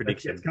bold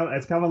prediction.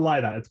 It's coming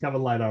later. It's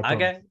coming later.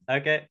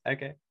 Okay.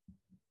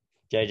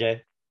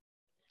 JJ.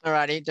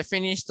 Alrighty, to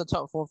finish the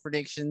top four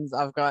predictions,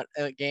 I got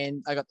the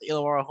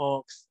Illawarra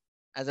Hawks.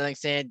 As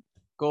Alex said,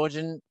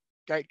 Gorgon,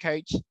 great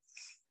coach.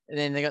 And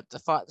then they got the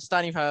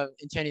starting for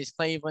Antonius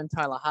Cleveland,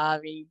 Tyler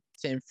Harvey,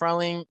 Sam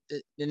Froling.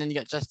 And then you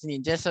got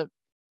Justinian Jessup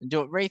and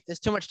Stuart Reith. There's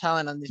too much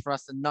talent on this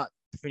roster not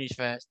to finish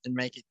first and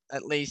make it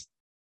at least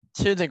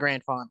to the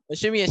grand final. It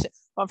should be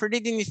I'm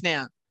predicting this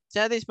now.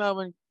 Southeast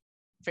Melbourne,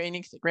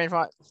 Phoenix grand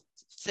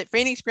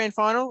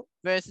final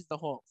versus the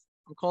Hawks.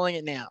 I'm calling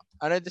it now.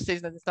 I know the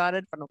season hasn't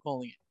started, but I'm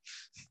calling it.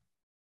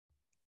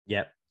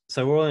 Yep.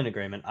 So we're all in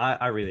agreement.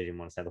 I really didn't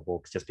want to say the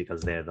Hawks just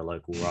because they're the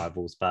local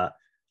rivals, but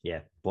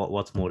yeah,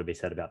 what's more to be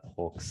said about the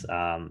Hawks?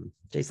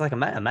 Geez, like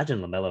imagine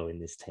LaMelo in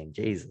this team.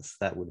 Jesus,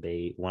 that would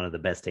be one of the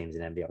best teams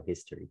in NBL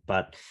history.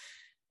 But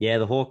yeah,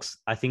 the Hawks,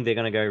 I think they're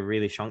going to go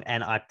really strong,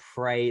 and I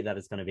pray that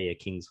it's going to be a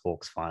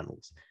Kings-Hawks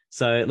finals.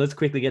 So let's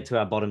quickly get to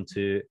our bottom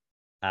two.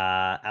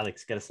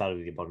 Alex, get us started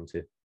with your bottom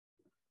two.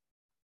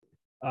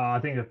 I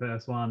think the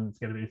first one is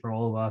going to be for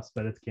all of us,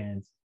 but it's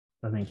Cairns.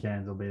 I think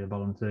Cairns will be the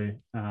bottom two.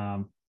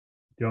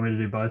 Do you want me to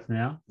do both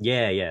now?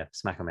 Yeah.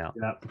 Smack them out.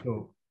 Yeah,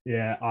 cool.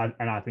 Yeah,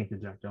 I think the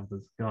Jack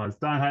Jumpers. Guys,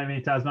 don't hate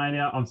me,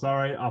 Tasmania. I'm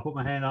sorry. I'll put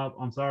my hand up.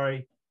 I'm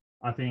sorry.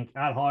 I think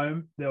at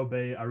home, there'll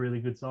be a really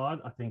good side.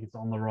 I think it's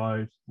on the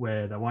road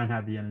where they won't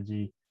have the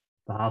energy.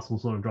 The hustle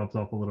sort of drops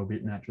off a little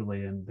bit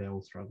naturally, and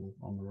they'll struggle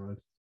on the road.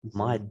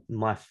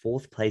 My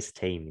fourth place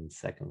team in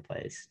second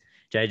place.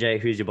 JJ,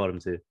 who's your bottom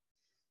two?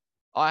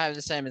 I have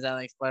the same as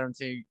Alex, bottom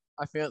two.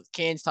 I feel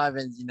Cairns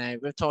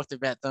Tivers, we've talked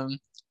about them.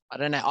 I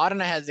don't know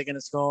how they're going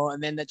to score.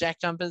 And then the Jack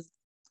Jumpers,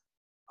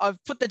 I've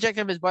put the Jack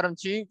Jumpers bottom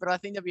 2, but I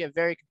think there'll be a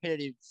very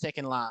competitive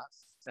second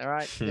last. All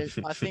right.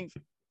 I think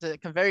they're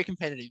very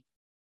competitive,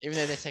 even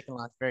though they're second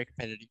last, very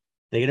competitive.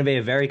 They're going to be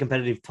a very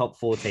competitive top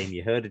 4 team.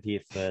 You heard it here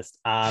first.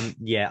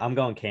 Yeah, I'm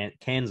going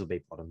Cairns will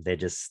be bottom. They're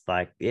just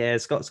like, yeah,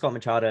 Scott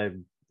Machado.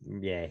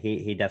 Yeah,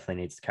 he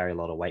definitely needs to carry a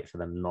lot of weight for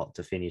them not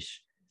to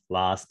finish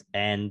last.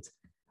 And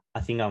I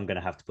think I'm going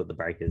to have to put the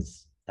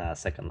Breakers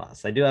second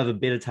last. They do have a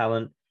bit of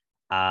talent,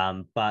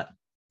 but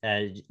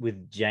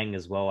with Zhang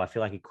as well, I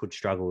feel like he could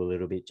struggle a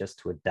little bit just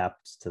to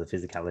adapt to the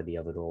physicality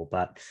of it all.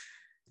 But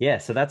yeah,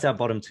 so that's our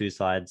bottom 2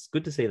 sides.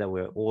 Good to see that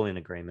we're all in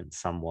agreement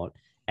somewhat.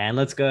 And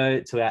let's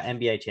go to our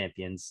NBA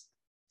champions.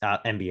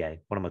 NBA,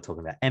 what am I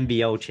talking about?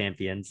 NBL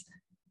champions.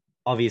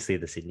 Obviously,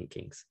 the Sydney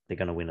Kings. They're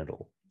going to win it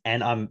all.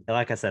 And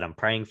like I said, I'm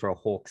praying for a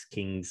Hawks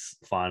Kings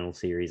final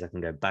series. I can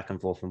go back and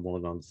forth from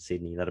Wollongong to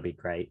Sydney. That'll be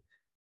great.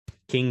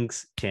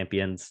 Kings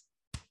champions.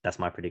 That's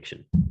my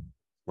prediction.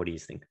 What do you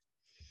think?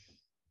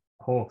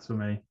 Hawks for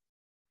me.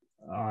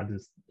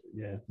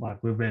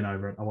 Like we've been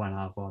over it. I won't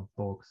half on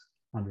Hawks,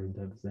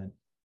 110%. And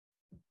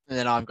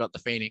then I've got the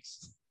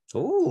Phoenix.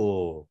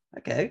 Oh,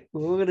 okay.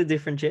 We've got a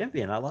different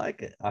champion. I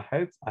like it. I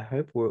hope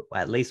we're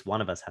at least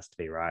one of us has to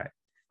be right.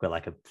 We've got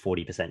like a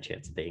 40%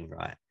 chance of being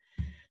right.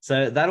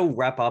 So that'll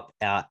wrap up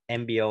our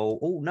NBL.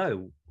 Oh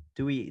no,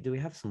 do we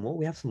have some more?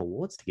 We have some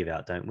awards to give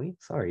out, don't we?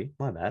 Sorry,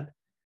 my bad.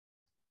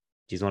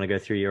 Do you want to go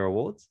through your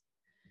awards?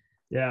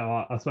 Yeah,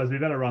 well, I suppose we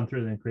better run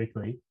through them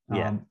quickly.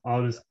 Yeah.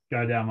 I'll just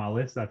go down my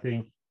list. I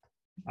think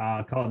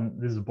Cotton,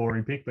 this is a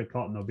boring pick, but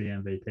Cotton will be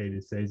MVP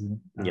this season.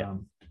 Yeah.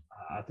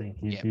 I think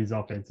his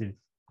offensive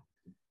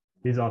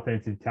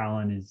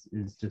talent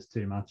is just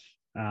too much.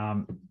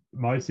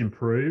 Most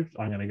improved,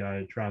 I'm going to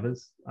go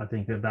Travers. I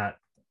think that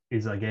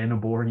is again a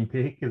boring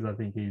pick because I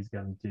think he's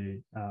going to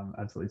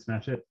absolutely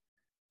smash it.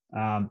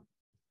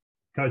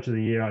 Coach of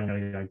the year, I'm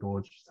going to go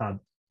Gorge. It's hard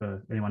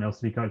for anyone else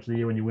to be coach of the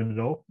year when you win it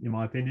all, in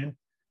my opinion.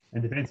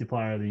 And defensive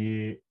player of the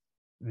year,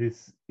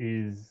 this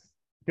is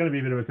going to be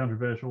a bit of a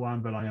controversial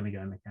one, but I'm going to go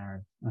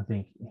McCarron. I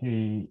think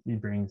he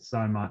brings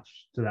so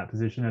much to that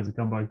position as a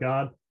combo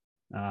guard,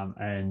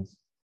 and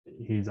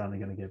he's only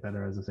going to get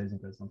better as the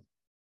season goes on.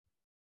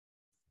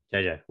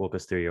 JJ, walk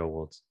us through your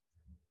awards.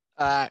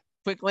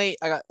 Quickly,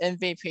 I got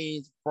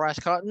MVP Bryce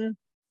Cotton.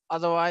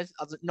 Otherwise,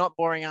 not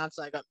boring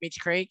answer. I got Mitch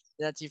Creek.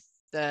 That's if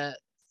the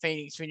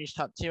Phoenix finish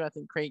top 2. I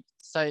think Creek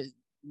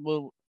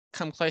will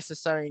come close to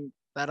sewing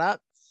that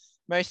up.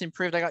 Most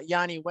improved, I got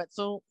Yanni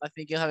Wetzel. I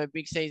think he'll have a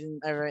big season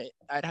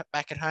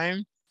back at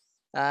home.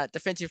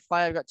 Defensive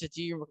player, I've got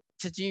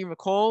Tajiri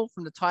McCall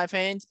from the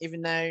Taipans,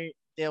 even though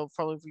they'll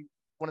probably be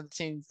one of the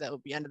teams that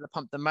will be under the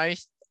pump the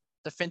most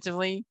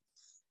defensively.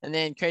 And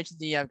then coach of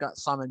the year, I've got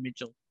Simon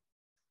Mitchell.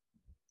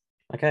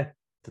 Okay,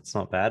 that's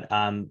not bad.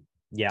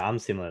 Yeah, I'm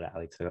similar to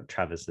Alex. I got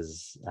Travis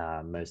as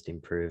most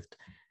improved.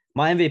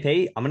 My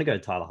MVP, I'm gonna go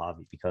Tyler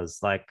Harvey because,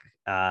 like,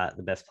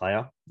 the best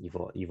player,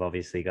 you've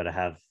obviously got to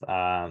have,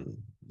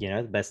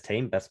 the best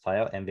team, best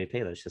player,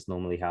 MVP. That's just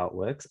normally how it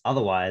works.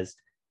 Otherwise,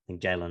 I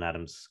think Jalen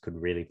Adams could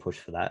really push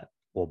for that,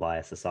 all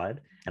bias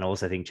aside. And I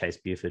also think Chase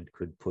Buford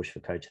could push for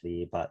Coach of the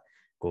Year, but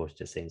Gorge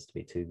just seems to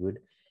be too good.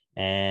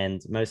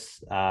 And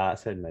most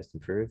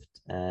improved,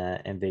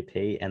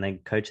 MVP, and then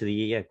Coach of the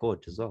Year, yeah,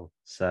 Gorge as well.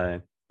 So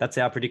that's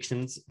our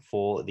predictions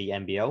for the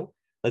NBL.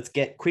 Let's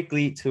get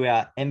quickly to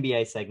our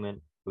NBA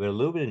segment. We've got a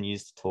little bit of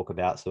news to talk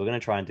about, so we're going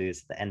to try and do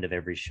this at the end of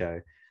every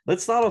show.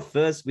 Let's start off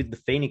first with the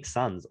Phoenix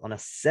Suns on a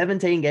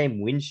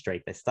 17-game win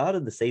streak. They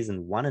started the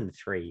season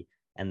 1-3,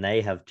 and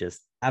they have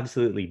just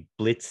absolutely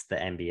blitzed the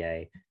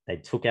NBA. They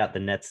took out the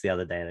Nets the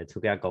other day. They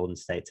took out Golden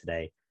State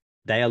today.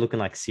 They are looking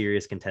like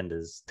serious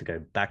contenders to go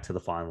back to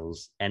the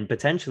finals and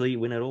potentially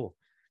win it all.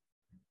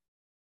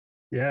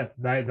 Yeah,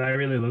 they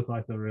really look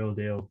like the real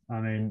deal.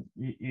 I mean,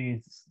 you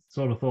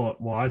sort of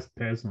thought, well, I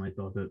personally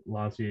thought that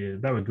last year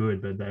they were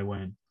good, but they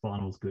weren't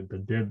finals good.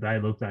 But they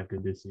looked that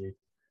good this year.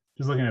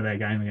 Just looking at their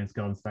game against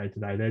Golden State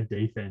today, their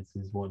defense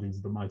is what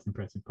is the most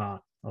impressive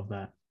part of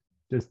that.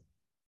 Just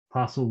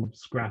hustle,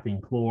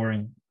 scrapping,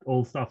 clawing,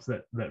 all stuff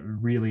that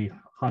really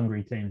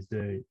hungry teams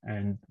do.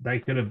 And they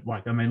could have,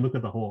 look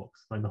at the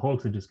Hawks. Like, the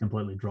Hawks have just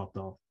completely dropped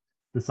off.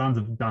 The Suns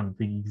have done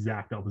the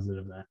exact opposite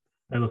of that.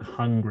 They look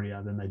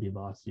hungrier than they did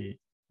last year.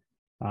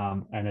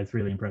 And it's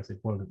really impressive.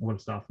 What a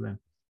start for them.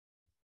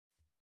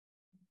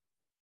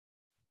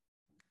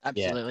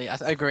 Absolutely. Yeah.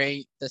 I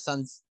agree. The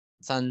Suns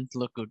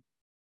look good.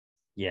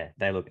 Yeah,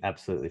 they look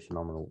absolutely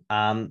phenomenal.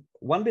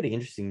 One bit of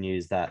interesting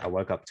news that I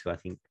woke up to, I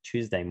think,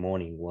 Tuesday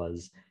morning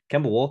was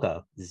Kemba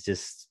Walker is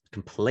just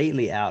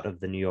completely out of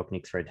the New York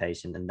Knicks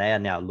rotation, and they are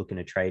now looking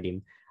to trade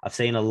him. I've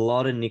seen a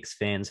lot of Knicks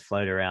fans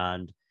float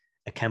around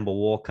a Kemba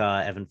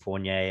Walker, Evan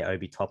Fournier,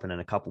 Obi Toppin, and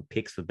a couple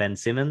picks for Ben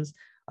Simmons.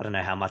 I don't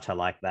know how much I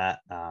like that.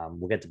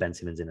 We'll get to Ben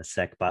Simmons in a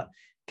sec, but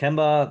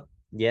Kemba,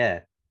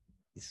 yeah,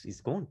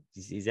 he's gone.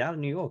 He's out of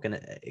New York, and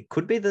it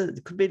could be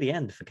the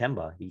end for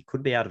Kemba. He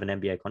could be out of an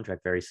NBA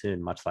contract very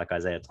soon, much like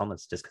Isaiah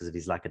Thomas, just because of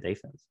his lack of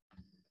defense.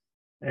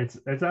 It's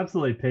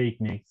absolutely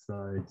peak Knicks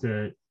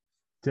though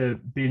to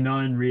be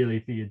known really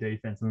for your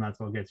defense, and that's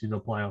what gets you to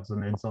the playoffs,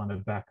 and then sign a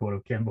backcourt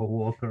of Kemba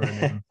Walker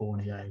and Evan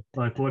Fournier.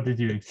 Like, what did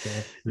you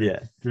expect?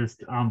 It's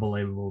just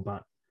unbelievable.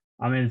 But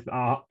I mean,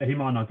 he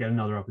might not get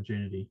another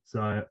opportunity,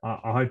 so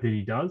I hope that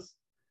he does.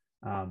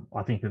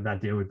 I think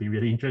that deal would be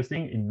really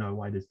interesting. In no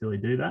way does Philly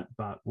do that,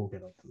 but we'll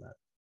get on to that.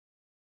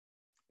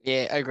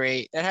 Yeah, I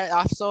agree.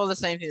 I saw the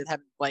same thing that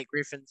happened. Blake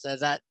Griffin said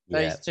that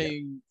those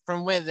two,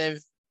 from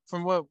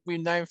what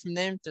we've known from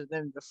them to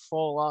them to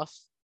fall off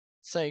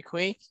so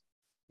quick,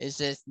 is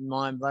just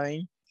mind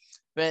blowing.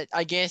 But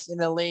I guess in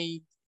the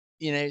league,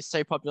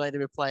 so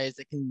populated with players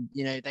that can,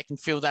 that can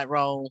fill that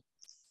role.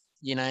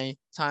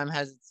 Time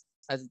has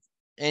its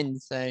end,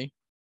 so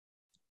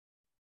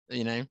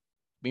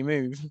we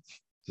move.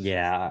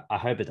 Yeah, I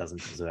hope it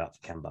doesn't fizzle out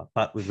for Kemba.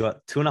 But we've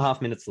got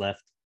 2.5 minutes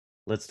left.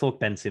 Let's talk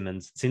Ben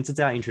Simmons. Since it's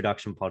our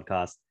introduction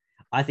podcast,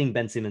 I think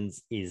Ben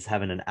Simmons is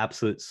having an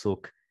absolute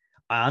sook.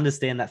 I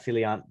understand that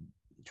Philly aren't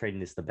treating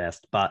this the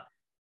best, but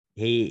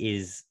he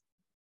is,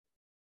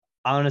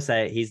 I want to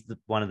say he's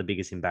one of the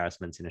biggest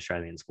embarrassments in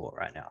Australian sport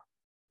right now.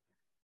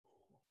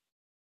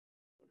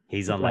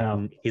 He's on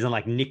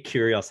like Nick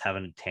Kyrgios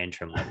having a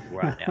tantrum level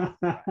right now.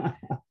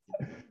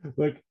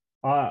 Look,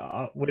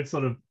 we've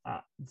sort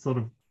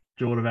of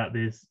jawed about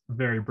this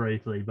very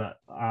briefly, but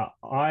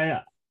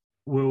I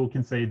will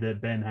concede that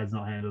Ben has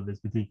not handled this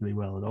particularly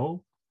well at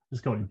all.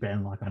 Just called him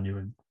Ben like I knew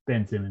him.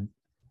 Ben Simmons.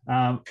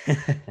 I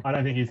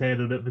don't think he's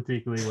handled it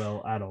particularly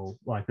well at all.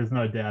 Like, there's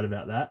no doubt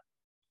about that.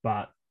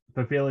 But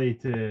for Philly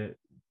to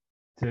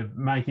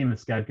make him a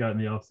scapegoat in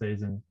the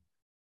offseason,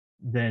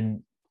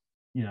 then,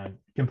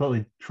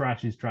 completely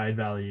trash his trade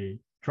value,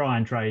 try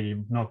and trade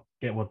him, not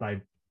get what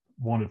they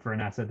wanted for an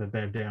asset that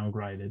they've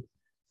downgraded,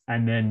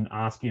 and then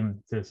ask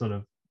him to sort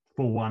of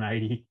full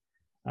 180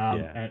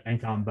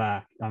 and come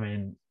back. I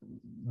mean,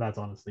 that's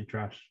honestly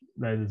trash.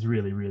 That is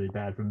really, really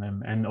bad from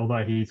them. And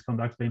although his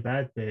conduct's been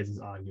bad, theirs has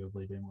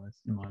arguably been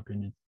worse, in my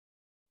opinion.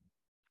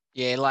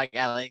 Yeah, like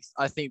Alex,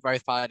 I think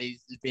both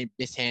parties have been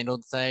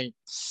mishandled. So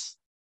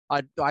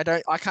I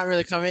can't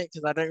really comment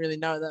because I don't really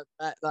know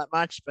that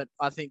much. But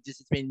I think this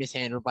has been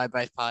mishandled by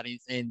both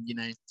parties, and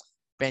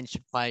Ben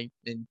should play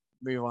and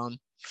move on.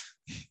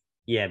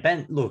 Yeah,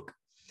 Ben. Look,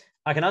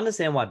 I can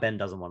understand why Ben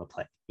doesn't want to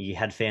play. He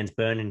had fans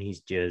burning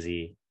his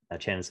jersey,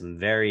 chanting some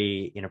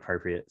very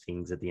inappropriate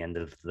things at the end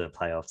of the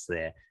playoffs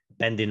there.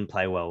 Ben didn't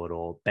play well at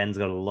all. Ben's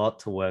got a lot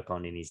to work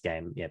on in his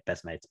game. Yeah,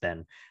 best mates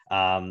Ben.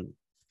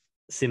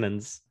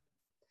 Simmons,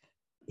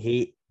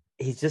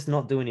 he's just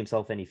not doing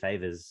himself any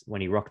favors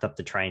when he rocked up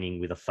to training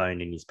with a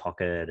phone in his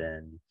pocket.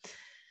 And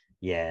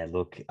yeah,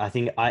 look, I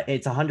think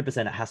it's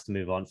 100%. It has to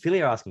move on.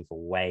 Philly are asking for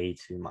way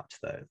too much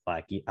though.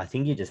 Like, I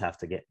think you just have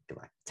to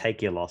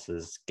take your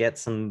losses, get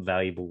some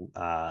valuable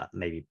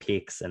maybe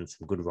picks and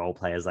some good role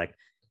players. Like,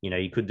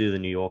 you could do the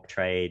New York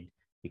trade.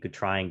 You could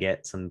try and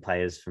get some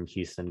players from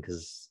Houston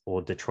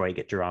or Detroit,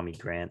 get Jerami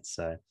Grant.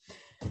 So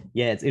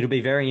yeah, it'll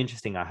be very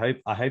interesting. I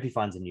hope he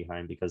finds a new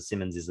home because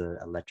Simmons is an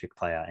electric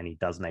player and he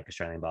does make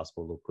Australian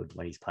basketball look good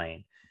when he's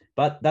playing.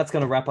 But that's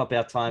going to wrap up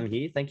our time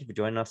here. Thank you for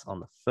joining us on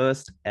the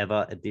first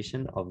ever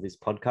edition of this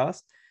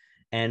podcast.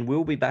 And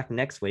we'll be back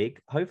next week,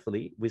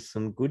 hopefully, with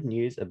some good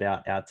news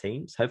about our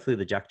teams. Hopefully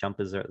the Jack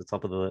Jumpers are at the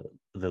top of the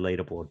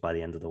leaderboard by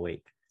the end of the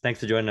week. Thanks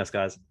for joining us,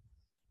 guys.